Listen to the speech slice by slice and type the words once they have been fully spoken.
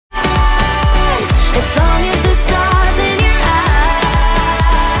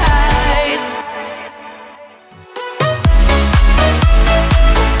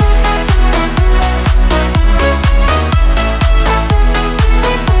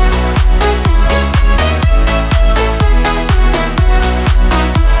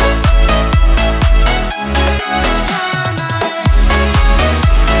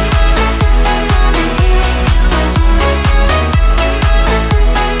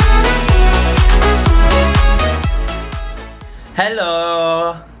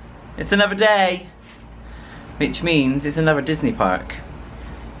Hello! It's another day, which means it's another Disney park.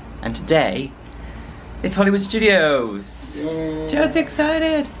 And today, it's Hollywood Studios. Yay. Joe's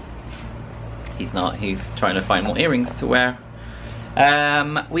excited. He's not, he's trying to find more earrings to wear.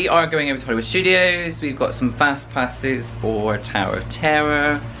 We are going over to Hollywood Studios. We've got some fast passes for Tower of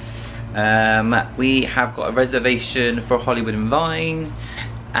Terror. We have got a reservation for Hollywood and Vine.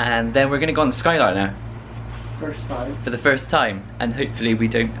 And then we're gonna go on the Skyliner. First time. For the first time. And hopefully we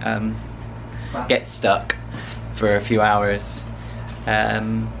don't get stuck for a few hours.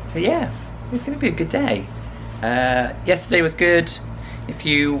 But yeah, it's gonna be a good day. Yesterday was good. If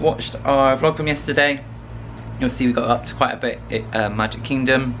you watched our vlog from yesterday, you'll see we got up to quite a bit at Magic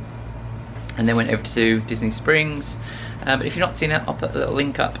Kingdom and then went over to Disney Springs. But if you've not seen it, I'll put a little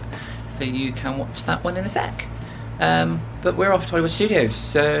link up so you can watch that one in a sec. But we're off to Hollywood Studios,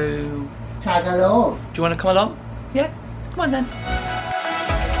 so... Tag along. Do you want to come along? Yeah? Come on then.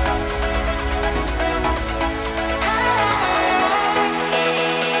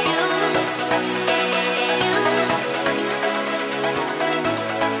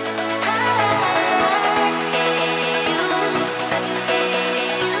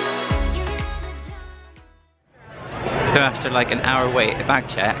 So after like an hour wait, a bag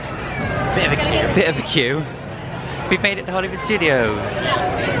check, bit of a queue, we've made it to Hollywood Studios.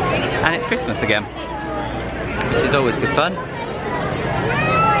 And it's Christmas again, which is always good fun.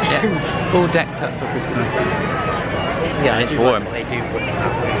 Yeah, all decked up for Christmas. Yeah, it's warm. They do.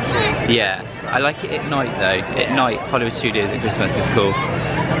 Yeah, I like it at night though. At night, Hollywood Studios at Christmas is cool.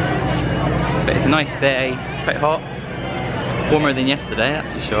 But it's a nice day, it's quite hot. Warmer than yesterday,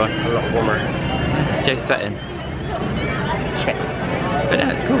 that's for sure. A lot warmer. Joe's sweating. But no,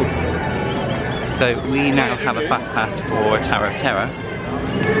 it's cool. So we now have a fast pass for Tower of Terror.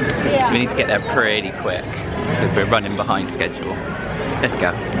 So we need to get there pretty quick because we're running behind schedule. Let's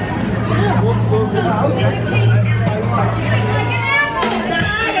go. Do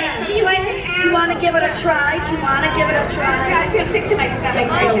you want to give it a try? Do you want to give it a try? I feel sick to my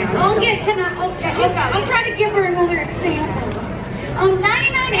stomach right now. I'll try to give her another example.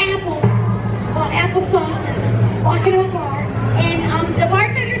 99 apples, applesauces, walking to a bar, and the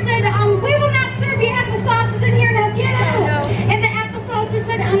bartender said, we will not serve you applesauces in here, now get out. And the applesauces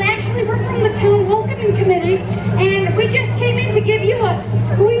said, actually we're from the town welcoming committee, and we just came in to give you a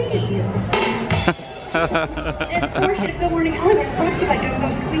squeeze. This portion of Good Morning Hollywood is brought to you by Go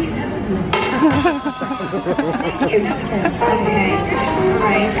Squeeze applesauce. Thank you. No, we can. Okay. All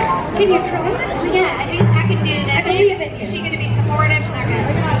right. Can you try it? Oh, yeah, I think I can do this. Is she going to be supportive? She's not going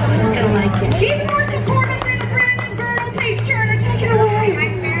to. She's going to like it. She's more supportive than a brand new girl. Paige Turner, take it away.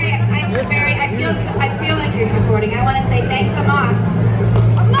 I feel like you're supporting. I want to say thanks a lot.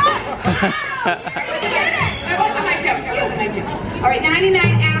 A lot! That wasn't my joke. All right, 99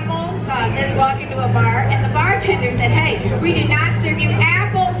 applesauces, walk into a bar, and the bartender said, hey, we do not serve you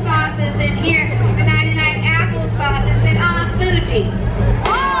applesauces in here. The 99 applesauces said, Fuji.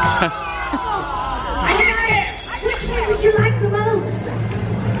 Oh! I got it. Which one did you like the most?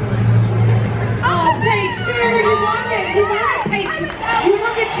 Oh, Paige Turner, you won it. You won it, Paige. You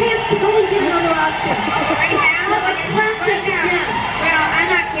won a chance to go and get another option. Right now? Like practice again. Well, I'm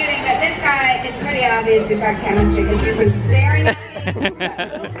not kidding, but this guy, it's pretty obvious we've got chemistry because he's been staring at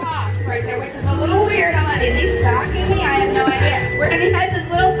little tops right there, which is a little weird. I'm like, is he stalking me? I have no idea. And he has this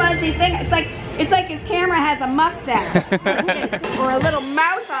little fuzzy thing. It's like his camera has a mustache or a little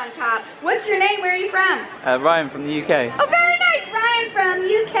mouth on top. What's your name? Where are you from? Ryan from the UK. Oh, very nice, Ryan from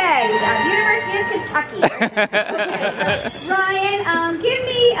UK, University of Kentucky. Ryan, give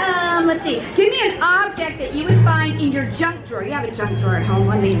me, let's see, give me an object that you would find in your junk drawer. You have a junk drawer at home,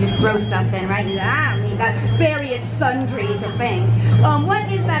 one that you just throw stuff in, right? You've got various sundries of things.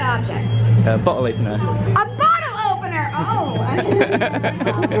 What is that object? A bottle opener. A bottle opener! Oh!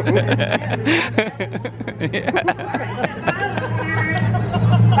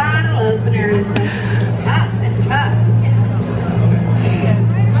 Bottle openers. It's tough. It's tough.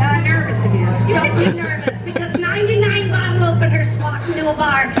 I'm nervous again. Don't be nervous because 99 bottle openers walked into a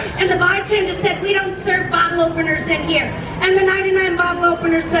bar and the bartender said, we don't serve bottle openers in here. And the 99 bottle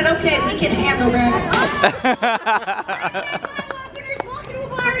openers said, okay, we can handle that.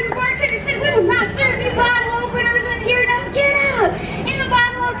 And the bartender said, we will not serve you bottle openers in here, now get out. And the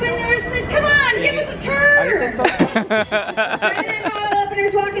bottle opener said, come on, give us a turn. And then bottle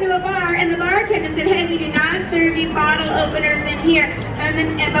openers walk into a bar, and the bartender said, hey, we do not serve you bottle openers in here.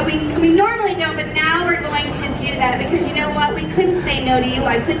 But we normally don't, but now we're going to do that because you know what? We couldn't say no to you.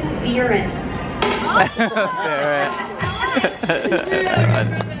 I couldn't beer it.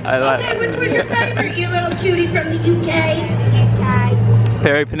 I like Okay, that. which was your favorite, you little cutie from the UK?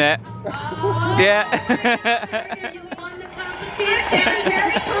 Bear, open it. Yeah. You won the competition.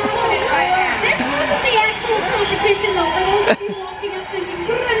 Very cool. This wasn't the actual competition though. For those of you walking up thinking,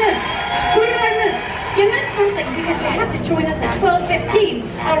 you missed something because you have to join us at 12:15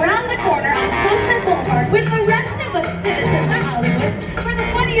 around the corner on Sunset Boulevard with the rest of the citizens of Hollywood for the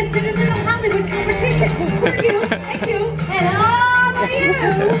funniest citizen of Hollywood competition. Where you and you and all of you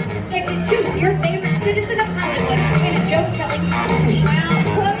get to choose your favorite citizen of Hollywood in a joke-telling competition.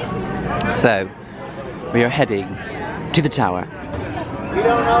 So, we are heading to the tower. We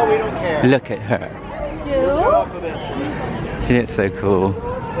don't know, we don't care. Look at her. She looks so cool.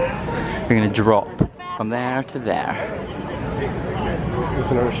 We're gonna drop from there to there.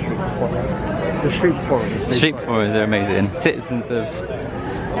 There's another street performer. The street performers. Street performers are amazing. Citizens of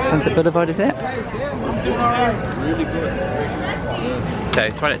Sunset Boulevard, is it? Really good. So,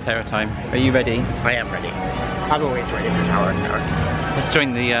 Twilight Tower time. Are you ready? I am ready. I'm always ready for Tower. Let's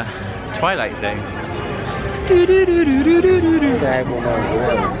join the Twilight Zone. I will know.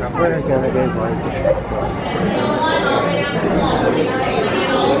 We're gonna go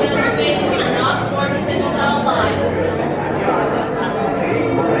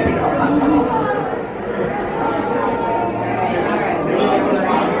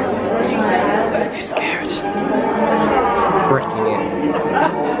Are you scared? breaking in.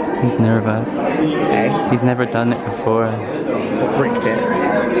 He's nervous. Hey? He's never done it before. Bricked in.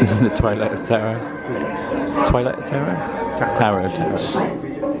 The Twilight Tower. Twilight Tower? Tower of Terror.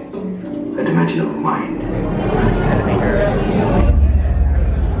 The dimension of mind.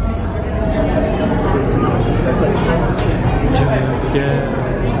 Just scared.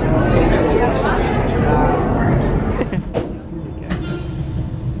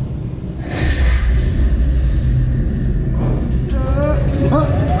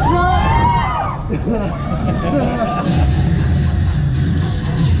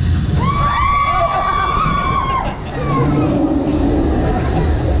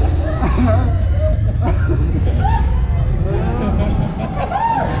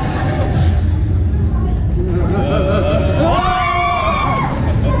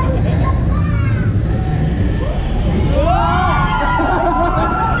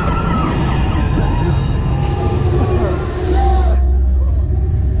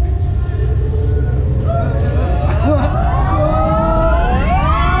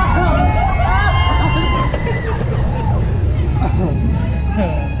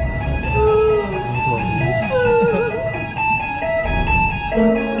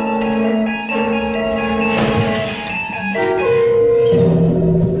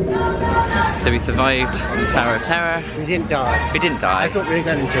 So we survived the Tower of Terror. We didn't die. We didn't die. I thought we were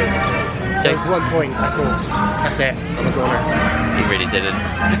going to. There was one point I thought, that's it, I'm a goner. He really didn't.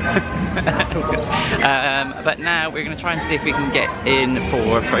 But now we're going to try and see if we can get in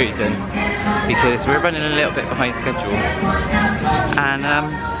for Frozen, because we're running a little bit behind schedule, and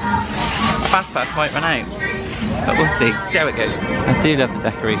Fast Pass might run out, but we'll see how it goes. I do love the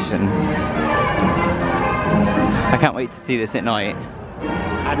decorations. I can't wait to see this at night.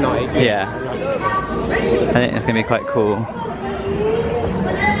 At night? Yeah. I think it's going to be quite cool.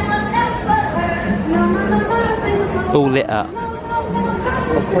 All lit up.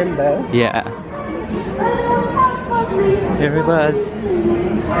 A Quimbo? Yeah. Here it was.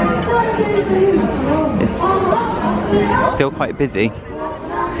 It's still quite busy.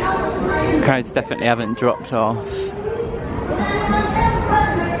 Crowds definitely haven't dropped off.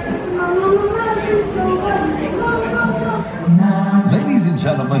 Ladies and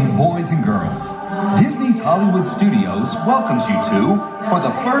gentlemen, boys and girls, Disney's Hollywood Studios welcomes you to, for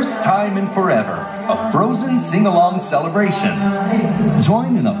the first time in forever, a Frozen sing-along celebration.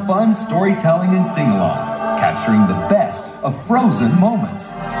 Join in a fun storytelling and sing-along, capturing the best of Frozen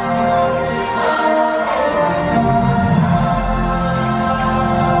moments.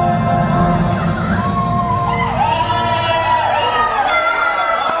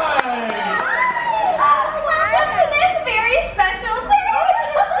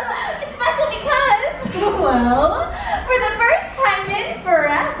 Well, for the first time in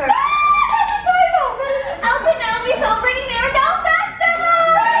forever, Elsa and I will be celebrating the Adult Festival!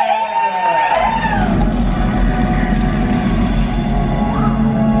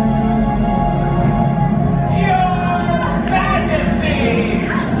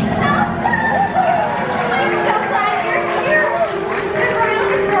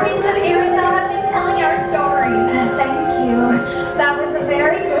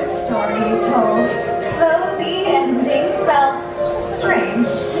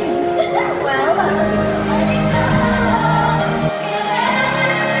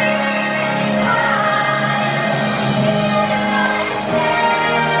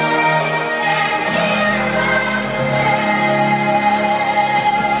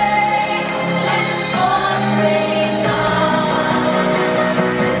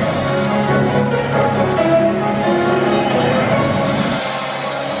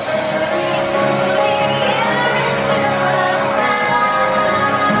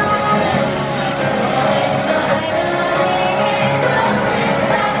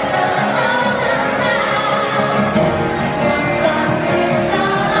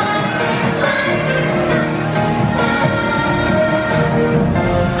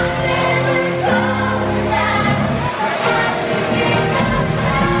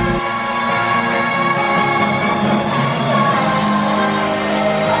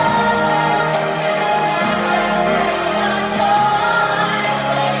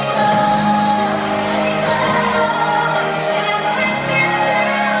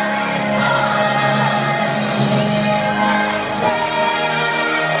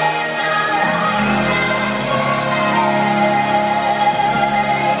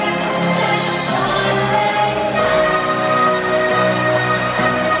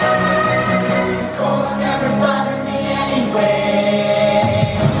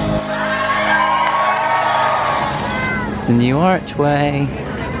 the new archway,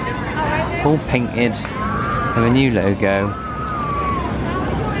 all painted with a new logo.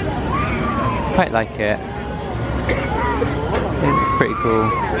 Quite like it. It's pretty cool.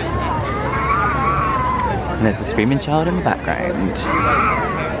 And there's a screaming child in the background.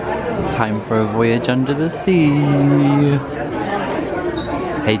 Time for a voyage under the sea.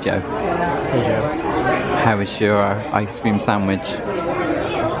 Hey Joe. Hey Joe. How was your ice cream sandwich?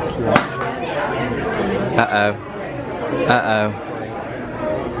 Uh-oh. Uh-oh.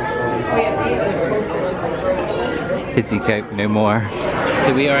 Fizzy Coke, no more.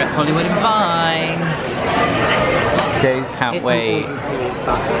 So we are at Hollywood and Vine. Joe can't wait.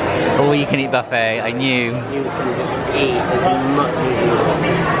 Oh, you can eat buffet, I knew. You can just eat as much as you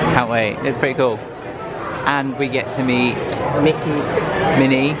want. Can't wait, it's pretty cool. And we get to meet Mickey,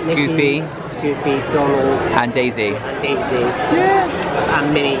 Minnie, Goofy, Donald, and Daisy. and Daisy. Yeah.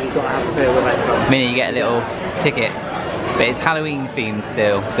 And Minnie, you got to have a further restaurant. Minnie, you get a little ticket. But it's Halloween themed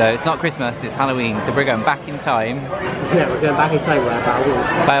still, so it's not Christmas, it's Halloween. So we're going back in time. Yeah, we're going back in time by about a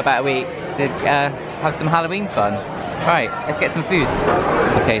week. By about a week to have some Halloween fun. Right, let's get some food.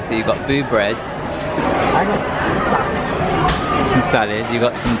 Okay, so you've got boo breads. I got salad. Some salad, you've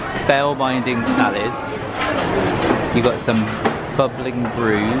got some spellbinding salads. You've got some bubbling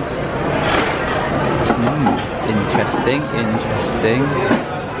brews. Interesting, interesting.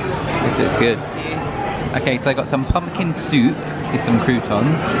 This looks good. Okay, so I got some pumpkin soup with some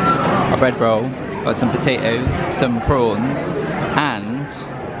croutons, a bread roll, got some potatoes, some prawns, and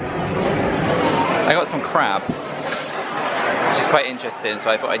I got some crab, which is quite interesting, so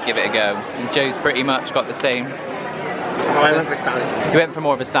I thought I'd give it a go. And Joe's pretty much got the same. Oh, I went for salad. You went for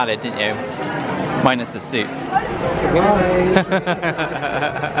more of a salad, didn't you? Minus the soup.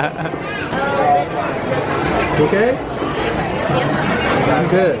 Okay? I'm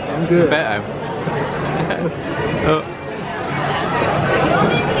good, I'm good. Better. Oh.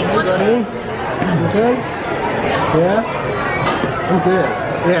 Ready? Okay? Yeah? I'm good.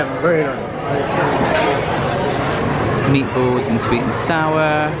 Yeah, very nice. Meatballs and sweet and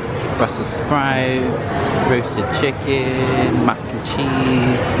sour, Brussels sprouts, roasted chicken, mac and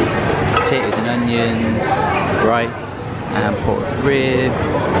cheese, potatoes and onions, rice and pork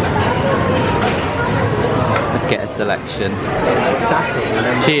ribs. Let's get a selection. She's sassy.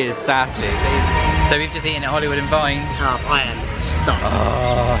 She is sassy. So we've just eaten at Hollywood and Vine. I am stuffed.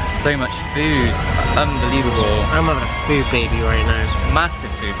 Oh, so much food. Unbelievable. I'm having a food baby right now.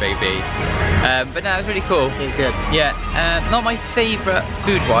 Massive food baby. But no, it's really cool. It's good. Yeah, not my favourite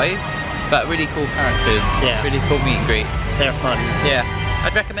food-wise, but really cool characters. Yeah. Really cool meet and greet. They're fun. Yeah,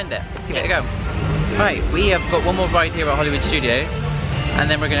 I'd recommend it. Give it a go. Right, we have got one more ride here at Hollywood Studios, and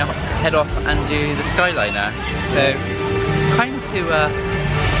then we're going to head off and do the Skyliner. So it's time to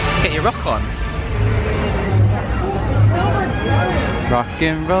get your rock on. Rock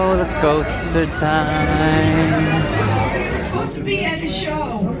and roller coaster time. We're supposed to be at the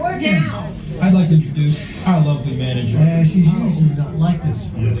show now. I'd like to introduce our lovely manager. Yeah, she's usually not like this.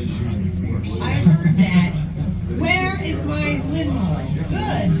 Yes, she's usually worse. I heard that. Where is my limo?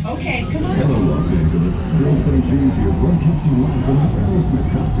 Good. Okay, come on. Hello, Los Angeles. Bill St. James here, broadcasting live from the Aerosmith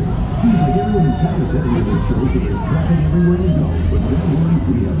concert. Seems like everyone in town is heading to this show, so there's traffic everywhere you go. But don't worry,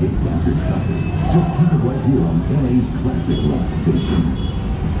 we have this concert covered. Just keep it right here on LA's classic rock station.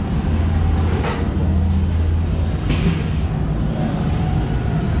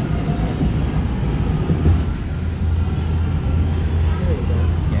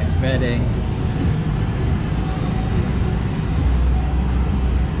 Get ready.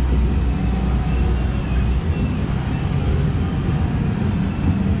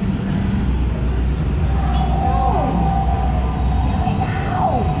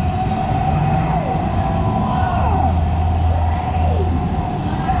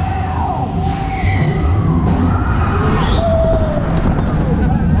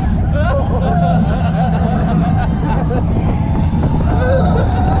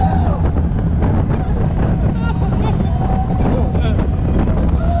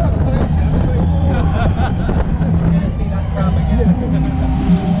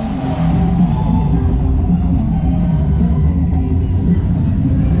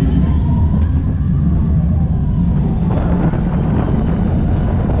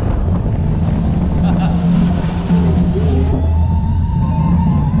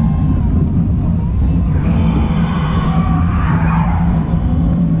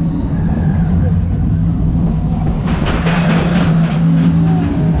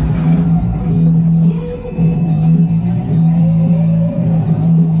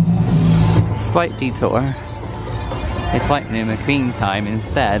 Slight detour. It's like New McQueen time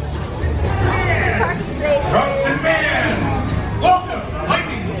instead. Drunks and bands, welcome to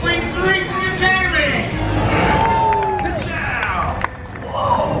Lightning McQueen's Racing Academy! Good job!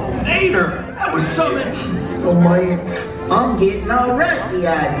 Whoa, Nader, that was something. Oh my, I'm getting all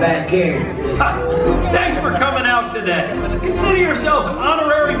rusty-eyed back here. Thanks for coming out today. Consider yourselves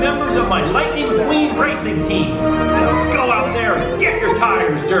honorary members of my Lightning McQueen racing team. Now go out there and get your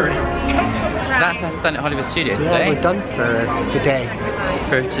tires dirty. That's us done at Hollywood Studios today. Yeah, we're done for today.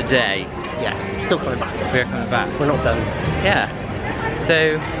 For today. Yeah, still coming back. We're coming back. We're not done. Yeah.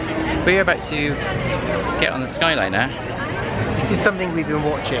 So we're about to get on the Skyliner. This is something we've been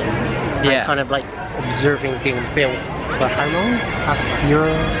watching. Yeah. And kind of like observing being built for how long? Past a year?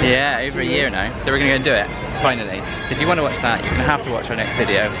 Yeah, over a year now. So we're going to go and do it, finally. So if you want to watch that, you're going to have to watch our next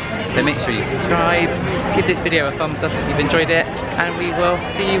video. So make sure you subscribe, give this video a thumbs up if you've enjoyed it, and we will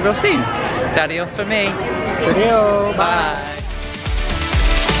see you real soon. So adios for me. Adios. Bye.